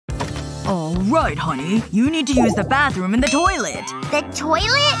Alright, honey. You need to use the bathroom and the toilet. The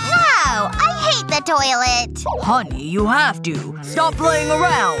toilet? No! I hate the toilet! Honey, you have to. Stop playing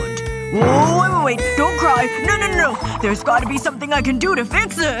around. Whoa, wait. Don't cry. No. There's gotta be something I can do to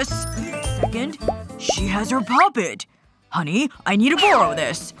fix this. Wait a second. She has her puppet. Honey, I need to borrow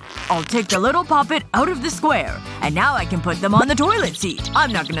this. I'll take the little puppet out of the square. And now I can put them on the toilet seat.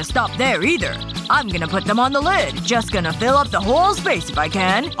 I'm not gonna stop there either. I'm gonna put them on the lid. Just gonna fill up the whole space if I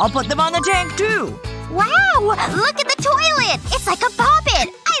can. I'll put them on the tank too. Wow! Look at the toilet! It's like a puppet!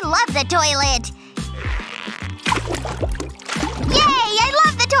 I love the toilet! Yay! I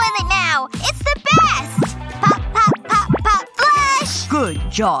love the toilet now! It's the best! Pop, pop, pop, pop, flush!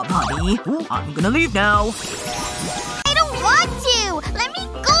 Good job, honey. I'm gonna leave now. I don't want to! Let me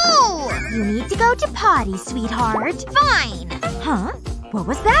go! You need to go to potty, sweetheart. Fine. Huh? What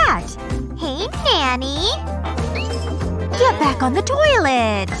was that? Hey, Nanny. Get back on the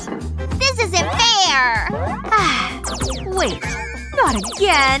toilet! This isn't fair! Wait. Not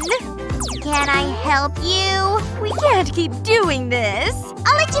again! Can I help you? We can't keep doing this!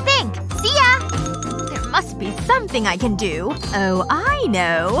 I'll let you think. See ya! There must be something I can do. Oh, I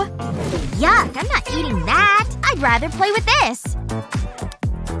know. Yuck, I'm not eating that. I'd rather play with this.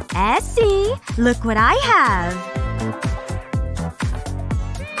 Essie, look what I have.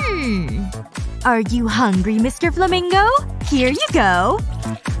 Are you hungry, Mr. Flamingo? Here you go.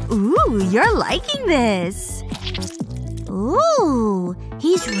 Ooh, you're liking this. Ooh,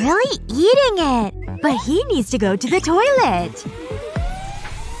 he's really eating it. But he needs to go to the toilet.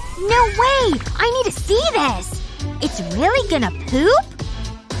 No way! I need to see this! It's really gonna poop?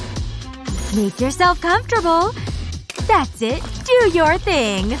 Make yourself comfortable. That's it. Do your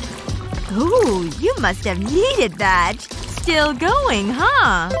thing. Ooh, you must have needed that. Still going,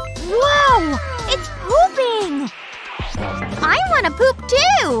 huh? Whoa! It's pooping! I wanna poop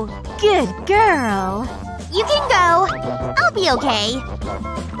too! Good girl. You can go. I'll be okay.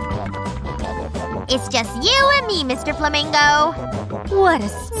 It's just you and me, Mr. Flamingo. What a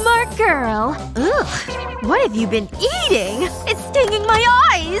smart girl. Ugh. What have you been eating? It's stinging my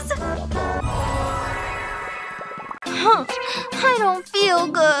eyes! I don't feel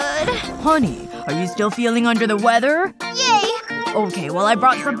good. Honey, are you still feeling under the weather? Yay! Okay, well I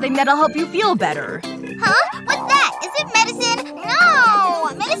brought something that'll help you feel better. Huh? What's that? Is it medicine? No!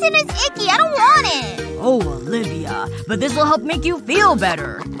 Medicine is icky. I don't want it. Oh, Olivia. But this'll help make you feel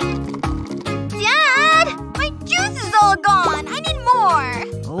better. Dad! My juice is all gone. I need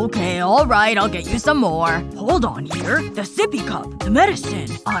more. Okay, alright. I'll get you some more. Hold on here. The sippy cup. The medicine.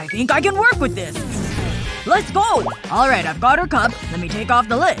 I think I can work with this. Let's go! Alright, I've got her cup. Let me take off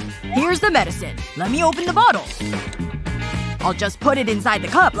the lid. Here's the medicine. Let me open the bottle. I'll just put it inside the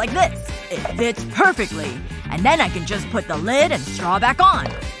cup like this. It fits perfectly. And then I can just put the lid and straw back on.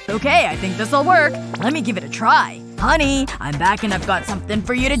 Okay, I think this'll work. Let me give it a try. Honey, I'm back and I've got something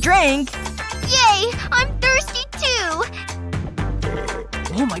for you to drink. Yay! I'm thirsty too!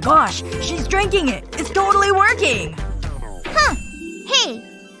 Oh my gosh. She's drinking it. It's totally working. Huh. Hey.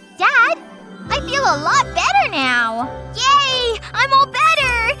 Dad? I feel a lot better now. Yay! I'm all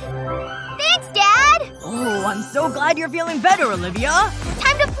better! Thanks, Dad! Oh, I'm so glad you're feeling better, Olivia.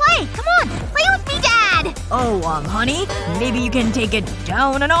 Time to play! Come on! Play with me, Dad! Oh, honey? Maybe you can take it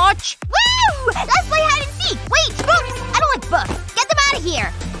down a notch? Woo! Let's play hide and seek! Wait! Books! I don't like books! Get them out of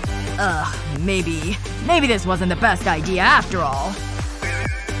here! Maybe. Maybe this wasn't the best idea after all.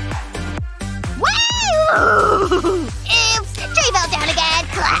 Woo! Oops! Tree fell down again!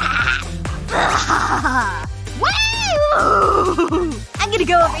 Woo! I'm gonna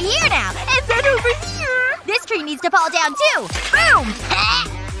go over here now. And then over here. This tree needs to fall down too. Boom!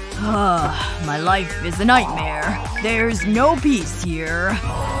 My life is a nightmare. There's no peace here.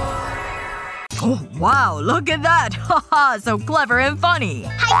 Oh, wow, look at that! Haha, so clever and funny.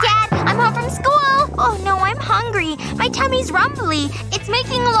 Hi, Dad! I'm home from school! Oh no, I'm hungry. My tummy's rumbly. It's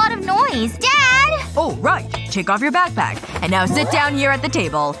making a lot of noise. Dad! Oh, right. Take off your backpack. And now sit down here at the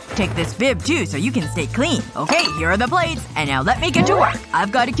table. Take this bib, too, so you can stay clean. Okay, here are the plates. And now let me get to work.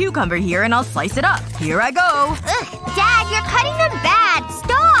 I've got a cucumber here and I'll slice it up. Here I go. Ugh, Dad, you're cutting them bad.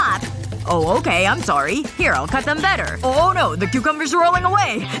 Stop! Oh, okay, I'm sorry. Here, I'll cut them better. Oh no, the cucumber's rolling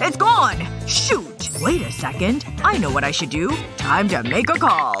away. It's gone! Shoot! Wait a second. I know what I should do. Time to make a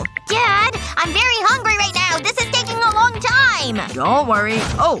call. Dad, I'm very hungry right now. This is taking a long time. Don't worry.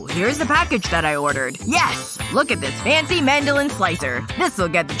 Oh, here's the package that I ordered. Yes! Look at this fancy mandolin slicer. This'll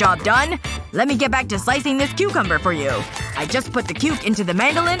get the job done. Let me get back to slicing this cucumber for you. I just put the cuke into the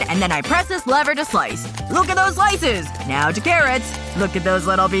mandolin and then I press this lever to slice. Look at those slices! Now to carrots. Look at those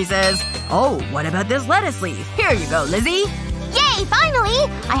little pieces. Oh, what about this lettuce leaf? Here you go, Lizzie. Yay, finally!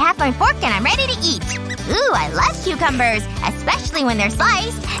 I have my fork and I'm ready to eat. Ooh, I love cucumbers. Especially when they're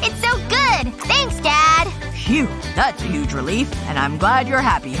sliced. It's so good. Thanks, Dad. Phew, that's a huge relief. And I'm glad you're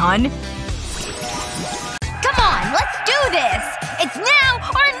happy, hon. Come on, let's do this! It's now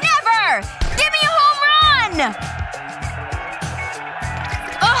or never! Give me a home run!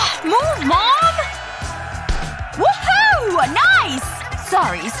 Ugh, move, Mom! Woohoo! Nice!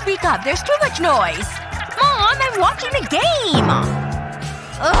 Sorry, speak up. There's too much noise. Mom, I'm watching the game!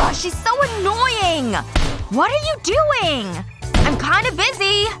 Ugh, she's so annoying! What are you doing? I'm kinda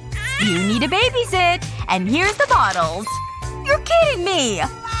busy. You need to babysit. And here's the bottles. You're kidding me!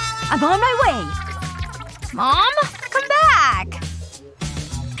 I'm on my way. Mom? Come back!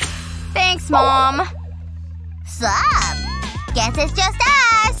 Thanks, Mom. Sup? Guess it's just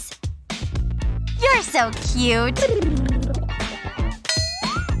us. You're so cute.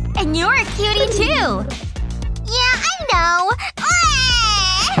 And you're a cutie, too. Yeah, I know.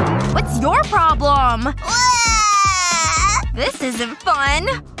 What's your problem? This isn't fun.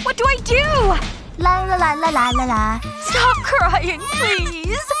 What do I do? La la la la la la la. Stop crying,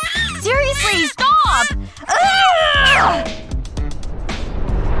 please! Seriously, stop! Ugh!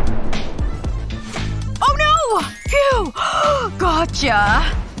 Oh no! Phew!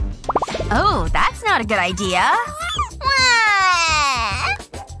 Gotcha! Oh, that's not a good idea.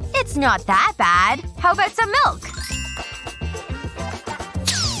 It's not that bad. How about some milk?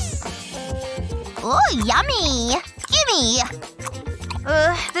 Ooh, yummy! Gimme!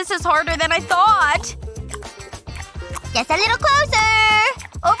 This is harder than I thought. Just a little closer!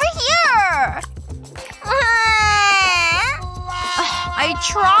 Over here! I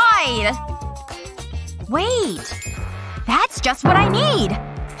tried. Wait. That's just what I need.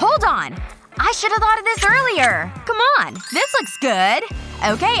 Hold on. I should have thought of this earlier. Come on. This looks good.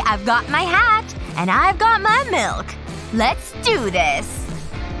 Okay, I've got my hat. And I've got my milk. Let's do this.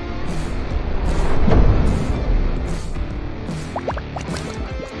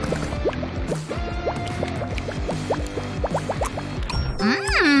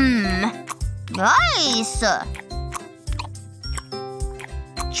 Nice!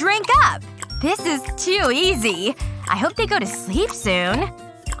 Drink up. This is too easy. I hope they go to sleep soon.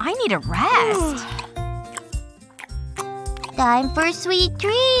 I need a rest. Time for sweet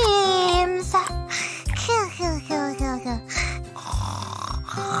dreams.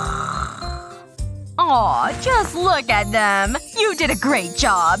 Aw, just look at them. You did a great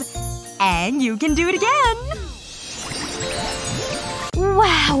job. And you can do it again.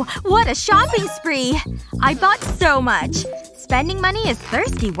 Wow, what a shopping spree! I bought so much. Spending money is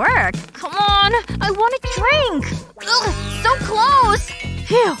thirsty work. Come on, I want a drink! Ugh, so close!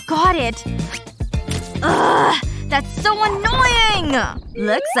 Phew, got it. Ugh, that's so annoying!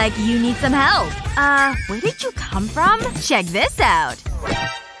 Looks like you need some help. Where did you come from? Check this out.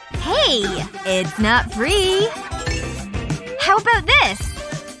 Hey, it's not free. How about this?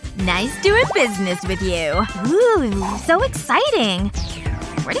 Nice doing business with you. Ooh, so exciting.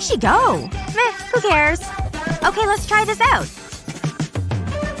 Where did she go? Meh, who cares? Okay, let's try this out.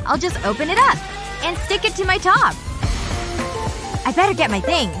 I'll just open it up. And stick it to my top. I better get my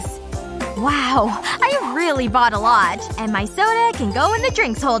things. Wow, I really bought a lot. And my soda can go in the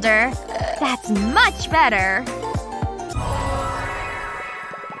drinks holder. That's much better.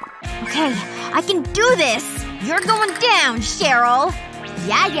 Okay, I can do this! You're going down, Cheryl!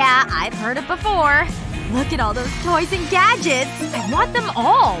 Yeah, I've heard it before. Look at all those toys and gadgets. I want them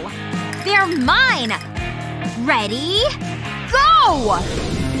all. They're mine. Ready? Go!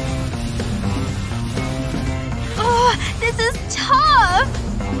 Oh, this is tough.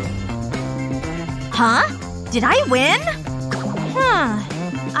 Huh? Did I win?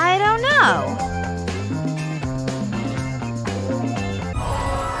 I don't know.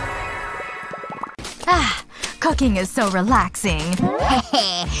 Cooking is so relaxing.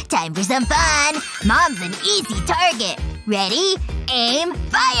 Time for some fun! Mom's an easy target. Ready? Aim,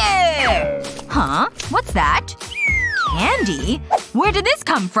 fire! Huh? What's that? Candy? Where did this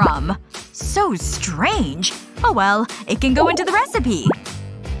come from? So strange. Oh well, it can go into the recipe.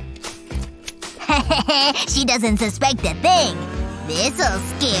 She doesn't suspect a thing. This'll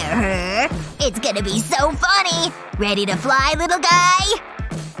scare her. It's gonna be so funny. Ready to fly, little guy?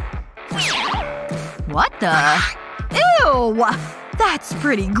 What the? Ew! That's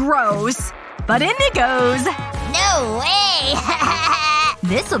pretty gross. But in it goes. No way!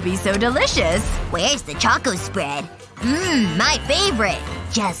 This'll be so delicious. Where's the choco spread? My favorite.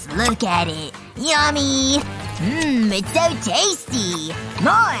 Just look at it. Yummy! It's so tasty.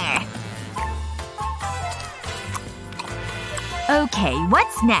 More! Okay,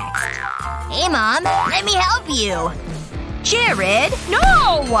 what's next? Hey, Mom. Let me help you. Jared!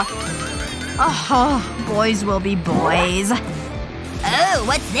 No! Oh, boys will be boys. Oh,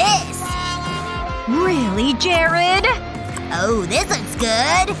 what's this? Really, Jared? Oh, this looks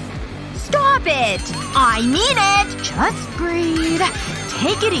good. Stop it! I mean it! Just breathe.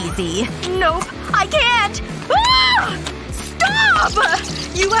 Take it easy. Nope. I can't! Ah! Stop!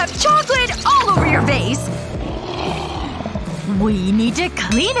 You have chocolate all over your face! We need to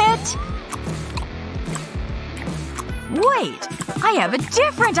clean it. Wait. I have a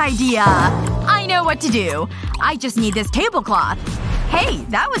different idea. I know what to do. I just need this tablecloth. Hey,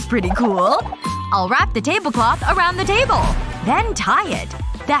 that was pretty cool. I'll wrap the tablecloth around the table. Then tie it.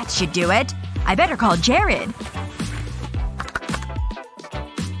 That should do it. I better call Jared.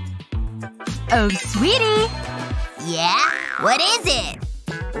 Oh, sweetie. Yeah? What is it?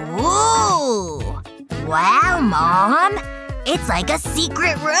 Ooh. Wow, Mom. It's like a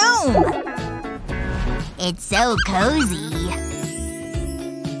secret room. It's so cozy.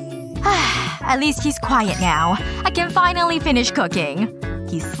 At least he's quiet now. I can finally finish cooking.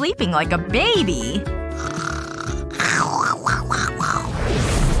 He's sleeping like a baby.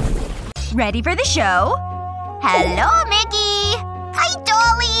 Ready for the show? Hello, Mickey! Hi,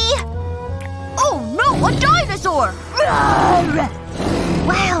 Dolly! Oh no, a dinosaur!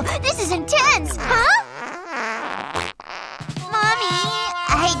 Wow, this is intense! Huh? Mommy,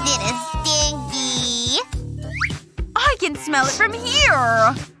 I did a stinky. I can smell it from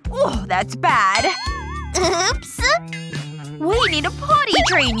here! Oh, that's bad. Oops. We need to potty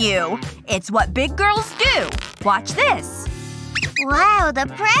train you. It's what big girls do. Watch this. Wow, the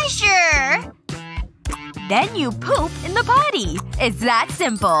pressure! Then you poop in the potty. It's that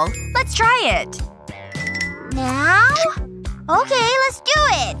simple. Let's try it. Now? Okay, let's do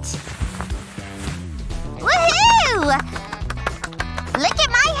it! Woohoo! Look at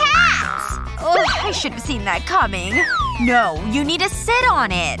my hat! Oh, I should have seen that coming. No, you need to sit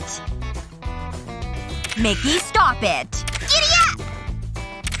on it. Mickey, stop it. Giddy up!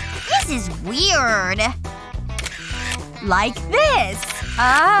 This is weird. Like this.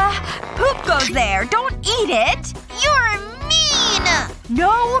 Poop goes there. Don't eat it. You're mean!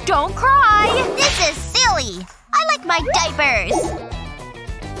 No, don't cry. This is silly. I like my diapers.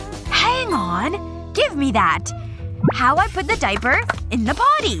 Hang on. Give me that. How I put the diaper in the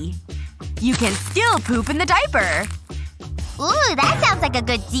potty. You can still poop in the diaper. Ooh, that sounds like a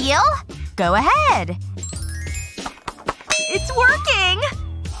good deal. Go ahead. It's working!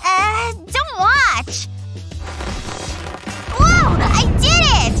 Don't watch. Whoa! I did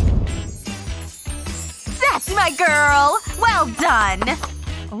it! That's my girl! Well done!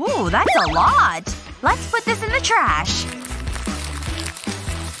 Ooh, that's a lot. Let's put this in the trash.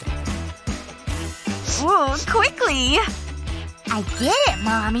 Ooh, quickly! I did it,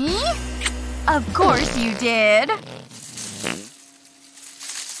 Mommy. Of course you did.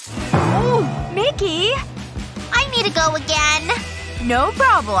 Ooh, Mickey! I need to go again. No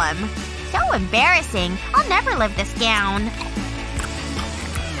problem. So embarrassing. I'll never live this down.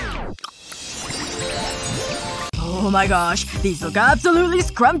 Oh my gosh. These look absolutely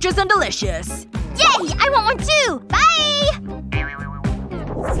scrumptious and delicious. Yay! I want one too! Bye!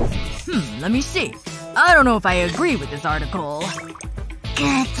 Let me see. I don't know if I agree with this article.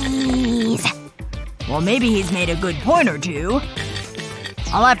 Cookies. Well, maybe he's made a good point or two.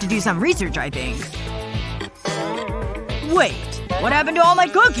 I'll have to do some research, I think. Wait. What happened to all my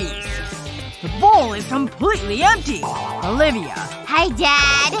cookies? The bowl is completely empty. Olivia. Hi,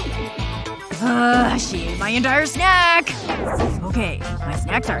 Dad. She ate my entire snack. Okay. My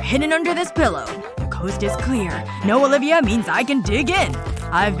snacks are hidden under this pillow. The coast is clear. No Olivia means I can dig in.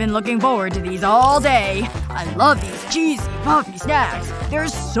 I've been looking forward to these all day. I love these cheesy, puffy snacks. They're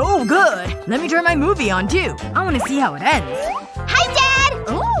so good. Let me turn my movie on, too. I want to see how it ends. Hi, Dad!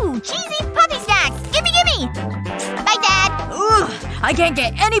 Ooh, cheesy puppy snacks! Gimme, gimme! Bye, Dad! Ugh! I can't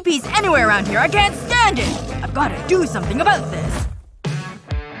get any peace anywhere around here. I can't stand it! I've gotta do something about this.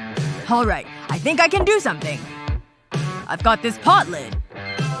 Alright. I think I can do something. I've got this pot lid.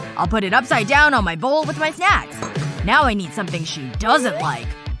 I'll put it upside down on my bowl with my snacks. Now I need something she doesn't like.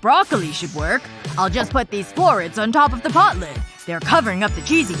 Broccoli should work. I'll just put these florets on top of the pot lid. They're covering up the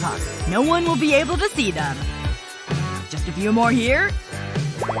cheesy puffs. No one will be able to see them. Just a few more here.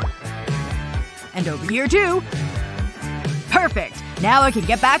 And over here, too. Perfect. Now I can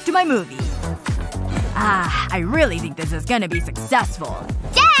get back to my movie. I really think this is gonna be successful.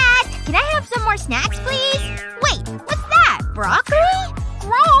 Dad! Can I have some more snacks, please? Wait, what's that? Broccoli?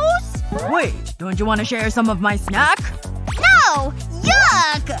 Gross! Wait, don't you want to share some of my snack? No!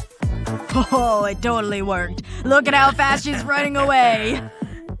 Yuck! Oh, it totally worked. Look at how fast she's running away.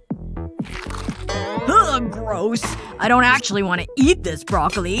 Ugh, gross. I don't actually want to eat this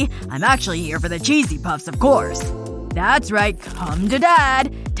broccoli. I'm actually here for the cheesy puffs, of course. That's right. Come to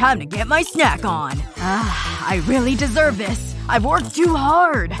Dad. Time to get my snack on. I really deserve this. I've worked too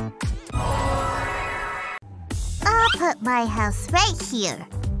hard. I'll put my house right here.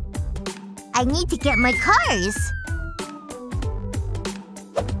 I need to get my cars.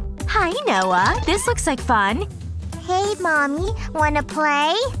 Hi, Noah. This looks like fun. Hey, Mommy. Wanna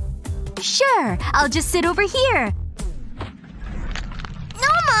play? Sure. I'll just sit over here. No,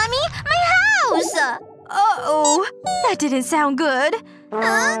 Mommy! My house! Uh-oh. That didn't sound good.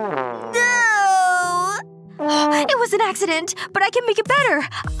 No! It was an accident, but I can make it better.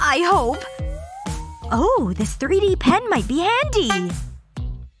 I hope. Oh, this 3D pen might be handy.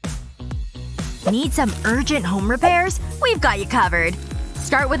 Need some urgent home repairs? We've got you covered.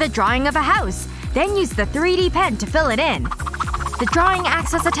 Start with a drawing of a house. Then use the 3D pen to fill it in. The drawing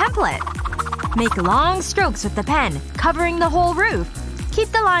acts as a template. Make long strokes with the pen, covering the whole roof. Keep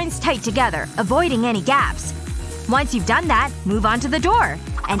the lines tight together, avoiding any gaps. Once you've done that, move on to the door.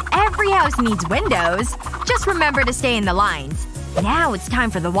 And every house needs windows. Just remember to stay in the lines. Now it's time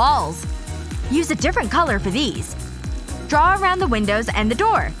for the walls. Use a different color for these. Draw around the windows and the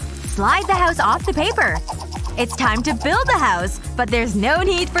door. Slide the house off the paper. It's time to build the house, but there's no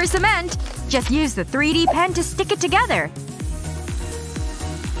need for cement. Just use the 3D pen to stick it together.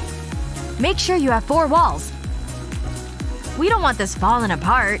 Make sure you have 4 walls. We don't want this falling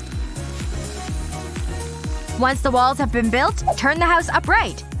apart. Once the walls have been built, turn the house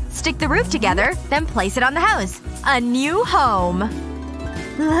upright. Stick the roof together, then place it on the house. A new home.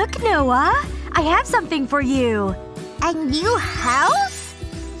 Look, Noah. I have something for you. A new house?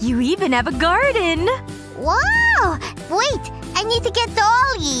 You even have a garden. Wow! Wait! I need to get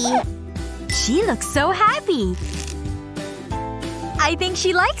Dolly! She looks so happy. I think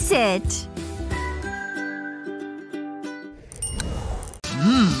she likes it.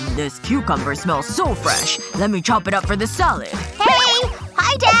 This cucumber smells so fresh. Let me chop it up for the salad. Hey!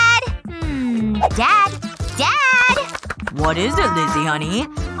 Hi, Dad! Dad? Dad! What is it, Lizzie, honey?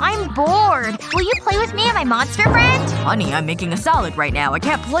 I'm bored. Will you play with me and my monster friend? Honey, I'm making a salad right now. I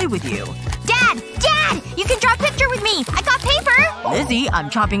can't play with you. Dad! Dad! You can draw a picture with me! I got paper! Lizzie, I'm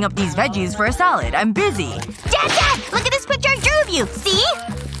chopping up these veggies for a salad. I'm busy. Dad! Look at this picture I drew of you! See?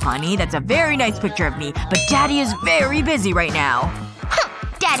 Honey, that's a very nice picture of me, but Daddy is very busy right now.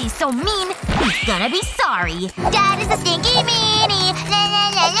 Daddy's so mean. He's gonna be sorry. Dad is a stinky meanie. La la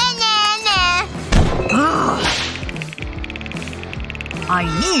la la la la. I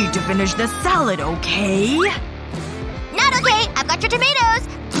need to finish the salad, okay? Not okay. I've got your tomatoes.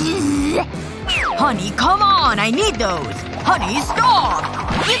 Honey, come on! I need those! Honey, stop!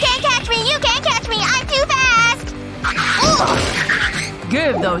 You can't catch me! You can't catch me! I'm too fast!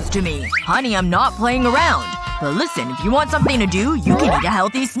 Give those to me. Honey, I'm not playing around. But listen, if you want something to do, you can eat a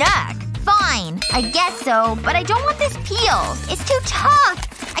healthy snack. Fine. I guess so, but I don't want this peel. It's too tough.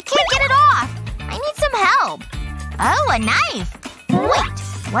 I can't get it off. I need some help. Oh, a knife. Wait.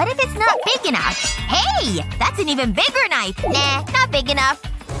 What if it's not big enough? Hey! That's an even bigger knife. Nah, not big enough.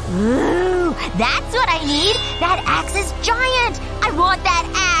 Ooh, that's what I need! That axe is giant! I want that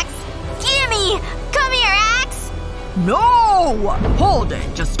axe! Gimme! Come here, axe! No! Hold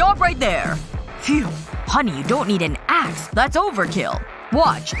it. Just stop right there. Phew. Honey, you don't need an axe. That's overkill.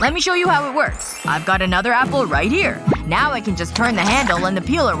 Watch. Let me show you how it works. I've got another apple right here. Now I can just turn the handle and the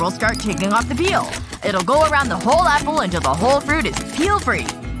peeler will start taking off the peel. It'll go around the whole apple until the whole fruit is peel-free.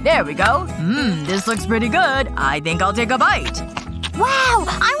 There we go. This looks pretty good. I think I'll take a bite. Wow!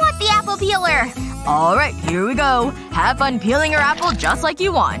 I want the apple peeler! Alright, here we go. Have fun peeling your apple just like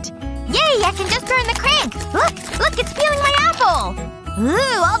you want. Yay! I can just turn the crank! Look! Look! It's peeling my apple!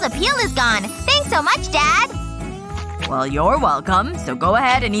 Ooh, all the peel is gone. Thanks so much, Dad! Well, you're welcome. So go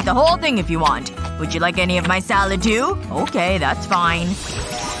ahead and eat the whole thing if you want. Would you like any of my salad too? Okay, that's fine.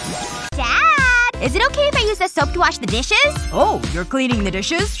 Dad! Is it okay if I use the soap to wash the dishes? Oh, you're cleaning the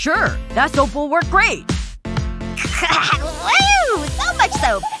dishes? Sure. That soap will work great. Woo! So much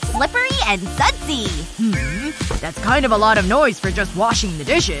soap! Slippery and sudsy. That's kind of a lot of noise for just washing the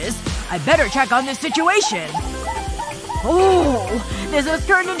dishes. I better check on this situation. Oh! This has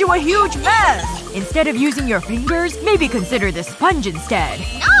turned into a huge mess! Instead of using your fingers, maybe consider the sponge instead.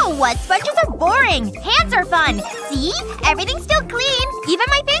 No! Sponges are boring! Hands are fun! See? Everything's still clean! Even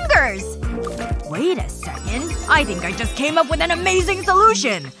my fingers! Wait a second. I think I just came up with an amazing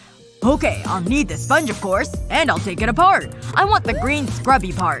solution! Okay, I'll need the sponge of course, and I'll take it apart. I want the green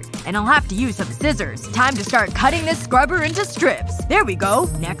scrubby part, and I'll have to use some scissors. Time to start cutting this scrubber into strips. There we go.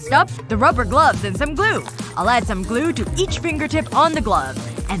 Next up, the rubber gloves and some glue. I'll add some glue to each fingertip on the glove.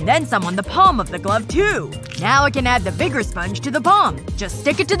 And then some on the palm of the glove, too. Now I can add the bigger sponge to the palm. Just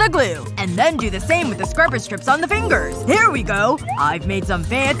stick it to the glue. And then do the same with the scrubber strips on the fingers. There we go! I've made some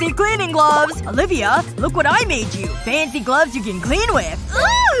fancy cleaning gloves! Olivia, look what I made you! Fancy gloves you can clean with!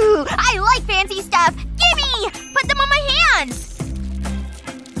 Ooh! I like fancy stuff! Gimme! Put them on my hands!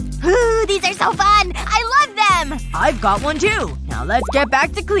 Ooh, these are so fun! I love them! I've got one too. Now let's get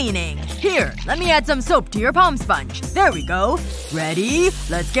back to cleaning. Here, let me add some soap to your palm sponge. There we go. Ready?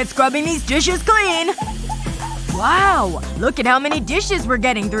 Let's get scrubbing these dishes clean. Wow! Look at how many dishes we're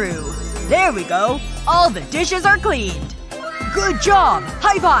getting through. There we go. All the dishes are cleaned. Good job!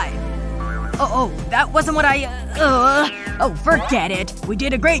 High five! Oh, that wasn't what oh, forget it. We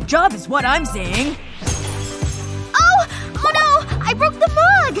did a great job is what I'm saying. Oh no! I broke the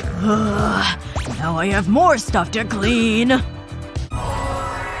mug! Now I have more stuff to clean.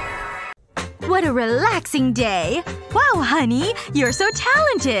 What a relaxing day. Wow, honey. You're so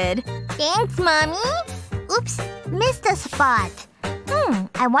talented. Thanks, Mommy. Oops. Missed a spot.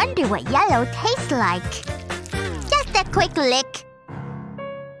 I wonder what yellow tastes like. Just a quick lick.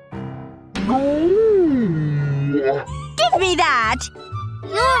 Give me that!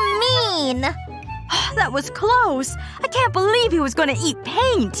 You're mean. That was close. I can't believe he was gonna eat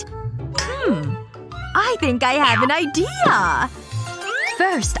paint. I think I have an idea.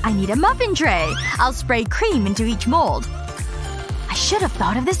 First, I need a muffin tray. I'll spray cream into each mold. I should have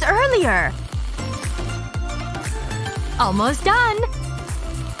thought of this earlier. Almost done.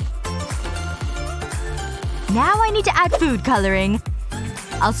 Now I need to add food coloring.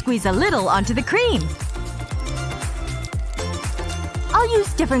 I'll squeeze a little onto the cream. I'll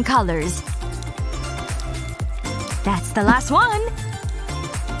use different colors. That's the last one.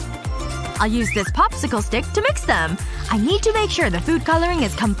 I'll use this popsicle stick to mix them. I need to make sure the food coloring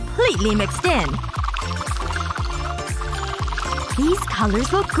is completely mixed in. These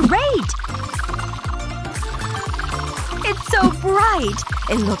colors look great! It's so bright!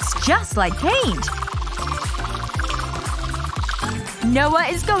 It looks just like paint. Noah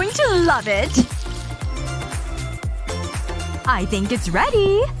is going to love it! I think it's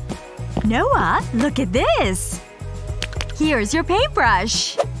ready. Noah, look at this! Here's your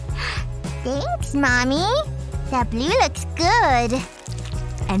paintbrush. Thanks, Mommy. The blue looks good.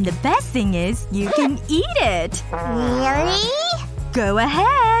 And the best thing is, you can eat it! Really? Go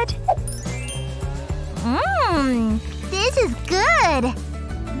ahead! This is good.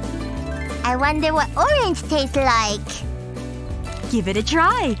 I wonder what orange tastes like. Give it a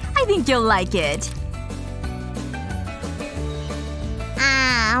try. I think you'll like it.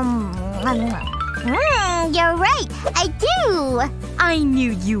 You're right. I do. I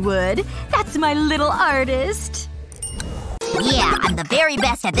knew you would. That's my little artist. Yeah, I'm the very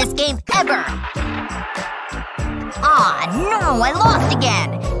best at this game ever. Aw, no, I lost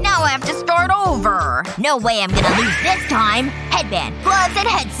again. Now I have to start over. No way I'm gonna lose this time. Headband, gloves, and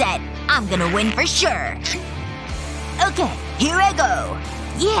headset. I'm gonna win for sure. Okay, here I go.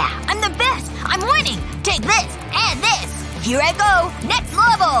 Yeah, I'm the best! I'm winning! Take this! And this! Here I go! Next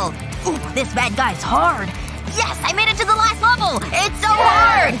level! Ooh, this bad guy's hard. Yes! I made it to the last level! It's so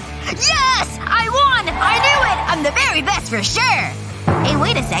hard! Yes! I won! I knew it! I'm the very best for sure! Hey,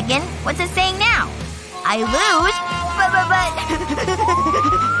 wait a second. What's it saying now? I lose?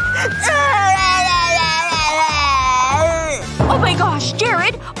 Oh my gosh,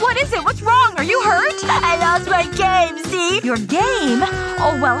 Jared! What is it? What's wrong? Are you hurt? I lost my game, see? Your game?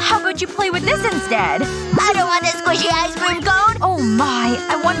 Oh well, how about you play with this instead? I don't want this squishy ice cream cone! Oh my,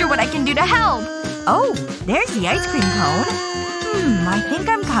 I wonder what I can do to help. Oh, there's the ice cream cone. I think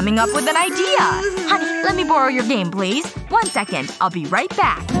I'm coming up with an idea. Honey, let me borrow your game, please. 1 second. I'll be right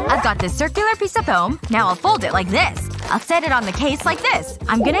back. I've got this circular piece of foam. Now I'll fold it like this. I'll set it on the case like this.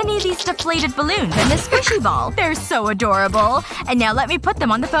 I'm gonna need these deflated balloons and this squishy ball. They're so adorable. And now let me put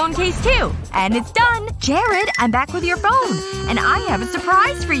them on the phone case too. And it's done. Jared, I'm back with your phone. And I have a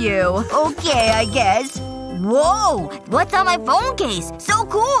surprise for you. Okay, I guess. Whoa! What's on my phone case? So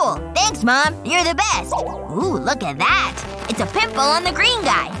cool! Thanks, Mom. You're the best. Ooh, look at that. It's a pimple on the green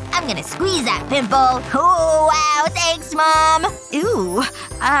guy. I'm gonna squeeze that pimple. Oh, wow. Thanks, Mom. Ooh.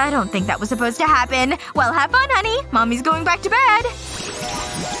 I don't think that was supposed to happen. Well, have fun, honey. Mommy's going back to bed.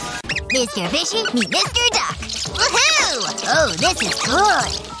 Mr. Fishy, meet Mr. Duck. Woohoo! Oh, this is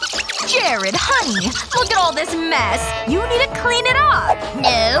good. Jared, honey. Look at all this mess. You need to clean it up.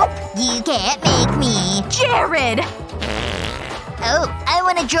 Nope. You can't make me. Jared! Oh, I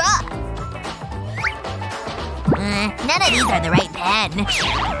wanna draw. None of these are the right pen.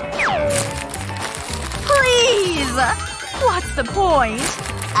 Please! What's the point?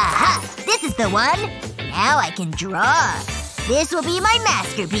 Aha! This is the one. Now I can draw. This will be my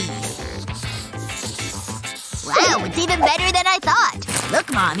masterpiece. Wow, it's even better than I thought.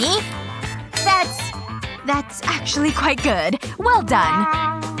 Look, Mommy. That's actually quite good. Well done.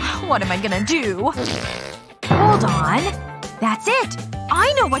 What am I gonna do? Hold on. That's it.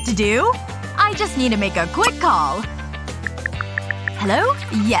 I know what to do. I just need to make a quick call. Hello?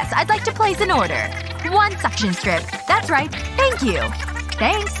 Yes, I'd like to place an order. 1 suction strip. That's right. Thank you.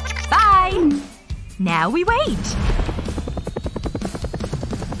 Thanks. Bye. Now we wait.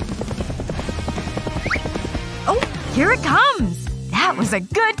 Oh, here it comes. That was a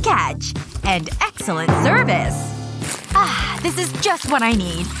good catch. And excellent service. Ah, this is just what I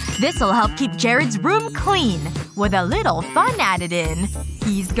need. This'll help keep Jared's room clean. With a little fun added in.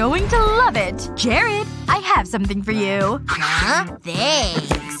 He's going to love it. Jared, I have something for you. Huh?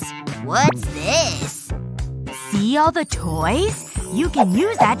 Thanks. What's this? See all the toys? You can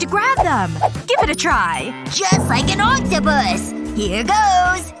use that to grab them. Give it a try. Just like an octopus. Here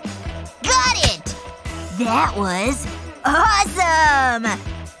goes. Got it! That was awesome!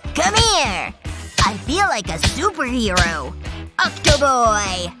 Come here! I feel like a superhero.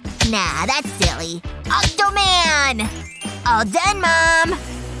 Octoboy! Nah, that's silly. Octoman! All done, Mom!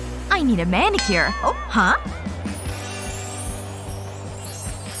 I need a manicure. Oh, huh?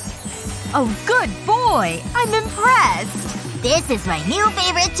 Oh, good boy! I'm impressed! This is my new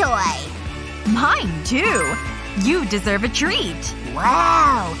favorite toy. Mine, too. You deserve a treat.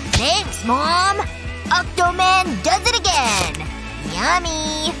 Wow! Thanks, Mom! Octoman does it again!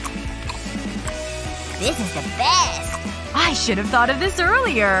 Yummy! This is the best! I should have thought of this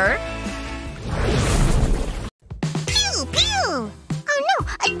earlier. Pew! Pew! Oh no!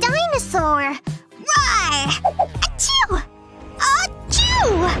 A dinosaur! Roar! Achoo!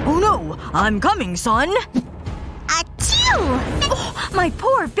 Achoo! Oh no! I'm coming, son! Achoo! Oh, my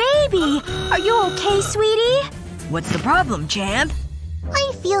poor baby! Are you okay, sweetie? What's the problem, champ?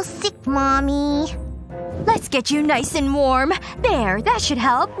 I feel sick, Mommy. Let's get you nice and warm. There, that should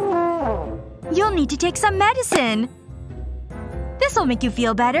help. You'll need to take some medicine. This'll make you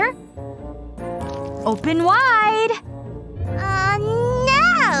feel better. Open wide.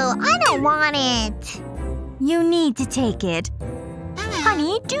 No! I don't want it. You need to take it.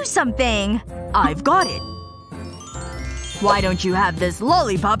 Honey, do something. I've got it. Why don't you have this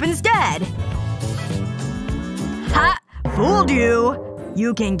lollipop instead? Ha! Fooled you!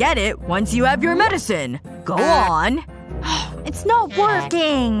 You can get it once you have your medicine. Go on. It's not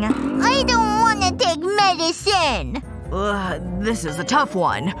working. I don't want to take medicine. This is a tough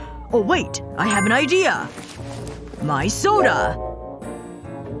one. Oh wait, I have an idea. My soda.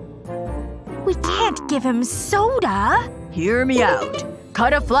 We can't give him soda. Hear me out.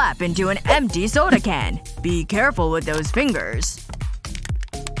 Cut a flap into an empty soda can. Be careful with those fingers.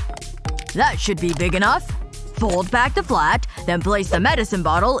 That should be big enough. Fold back the flat, then place the medicine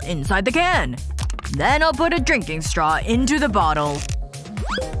bottle inside the can. Then I'll put a drinking straw into the bottle.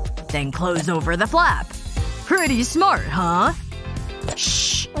 Then close over the flap. Pretty smart, huh?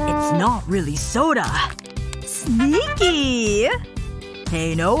 Shh. It's not really soda. Sneaky!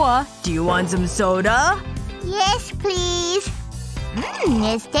 Hey, Noah. Do you want some soda? Yes, please.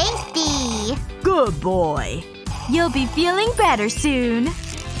 It's tasty. Good boy. You'll be feeling better soon.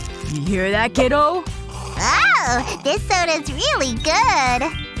 You hear that, kiddo? Oh, this soda's really good. I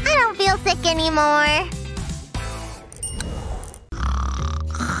don't feel sick anymore.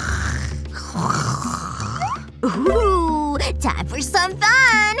 Ooh, time for some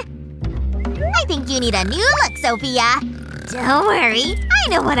fun! I think you need a new look, Sophia. Don't worry, I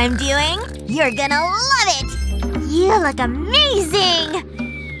know what I'm doing. You're gonna love it! You look amazing!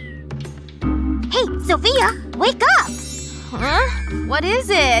 Hey, Sophia, wake up! Huh? What is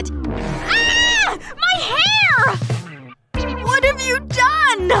it? Ah! My hair! What have you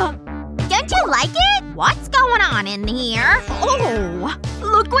done? Don't you like it? What's going on in here? Oh!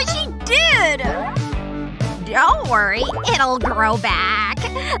 Look what she did! Don't worry, it'll grow back.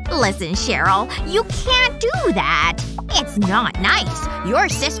 Listen, Cheryl, you can't do that. It's not nice. Your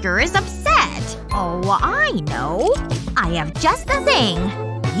sister is upset. Oh, I know. I have just the thing.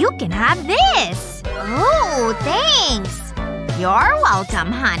 You can have this. Oh, thanks. You're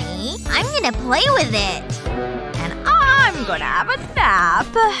welcome, honey. I'm gonna play with it. And I'm gonna have a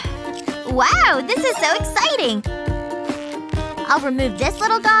nap. Wow, this is so exciting. I'll remove this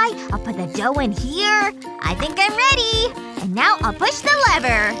little guy. I'll put the dough in here. I think I'm ready. And now I'll push the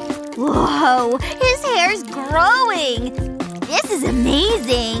lever. Whoa! His hair's growing! This is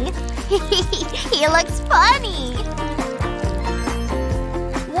amazing! He looks funny!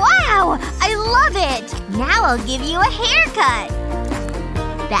 Wow! I love it! Now I'll give you a haircut!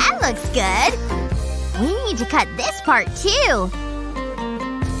 That looks good! We need to cut this part, too.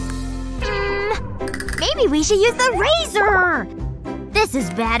 Maybe we should use the razor! This is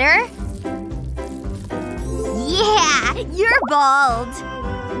better. Yeah! You're bald!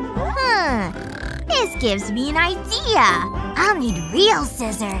 This gives me an idea. I'll need real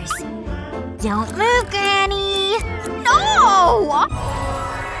scissors. Don't move, Granny! No!